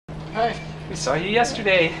Hi. We saw you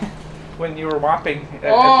yesterday when you were mopping at the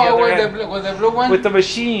Oh, other with end. the blue one? With the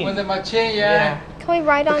machine. With the machine, yeah. Can we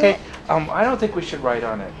ride on it? I don't think we should ride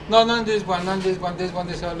on it. No, not this one, not this one. This one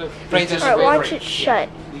is all elevated. Alright, watch it shut.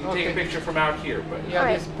 You can take a picture from out here, but Yeah,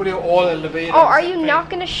 Alright. just put it all elevated. Oh, are you not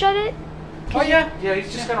going to shut it? Oh, yeah. yeah,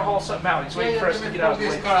 he's just gonna haul something out. He's waiting for us to get out of the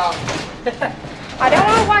this way. car out. I don't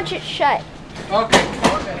want to watch it shut. Okay,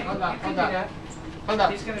 hold on. Hold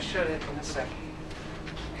on. He's gonna shut it in a second.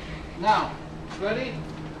 Now, ready?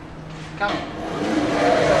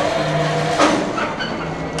 Come.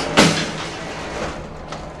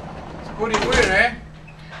 It's pretty weird, eh?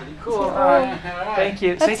 Pretty cool. Alright. Thank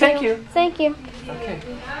you. Say thank you. Thank you. Okay.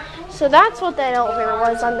 So that's what that elevator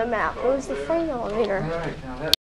was on the map. It was the frame elevator. All right. Now that